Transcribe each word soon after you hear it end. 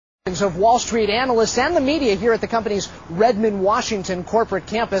Of Wall Street analysts and the media here at the company's Redmond, Washington corporate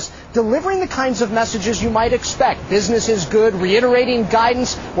campus, delivering the kinds of messages you might expect. Business is good, reiterating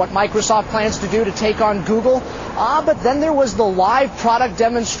guidance, what Microsoft plans to do to take on Google. But then there was the live product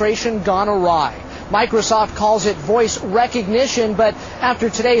demonstration gone awry. Microsoft calls it voice recognition, but after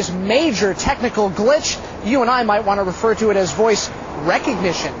today's major technical glitch, you and I might want to refer to it as voice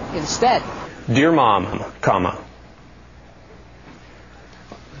recognition instead. Dear Mom, comma.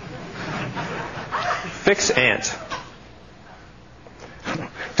 Fix Aunt.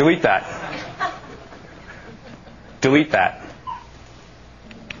 Delete that. Delete that.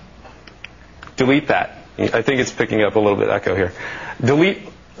 Delete that. I think it's picking up a little bit of echo here. Delete,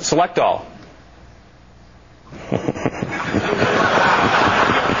 select all.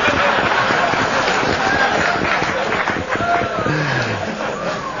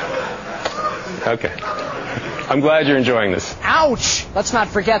 Okay. I'm glad you're enjoying this. Ouch! Let's not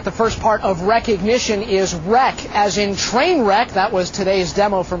forget the first part of recognition is wreck, as in train wreck. That was today's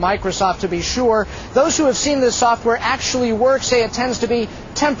demo for Microsoft, to be sure. Those who have seen this software actually work say it tends to be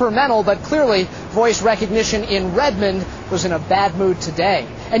temperamental, but clearly voice recognition in Redmond was in a bad mood today.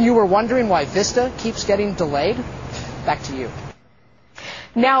 And you were wondering why Vista keeps getting delayed? Back to you.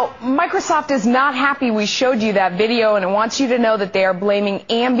 Now, Microsoft is not happy we showed you that video, and it wants you to know that they are blaming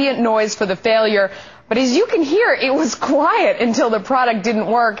ambient noise for the failure. But as you can hear, it was quiet until the product didn't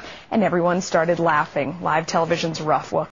work and everyone started laughing. Live television's rough. Well,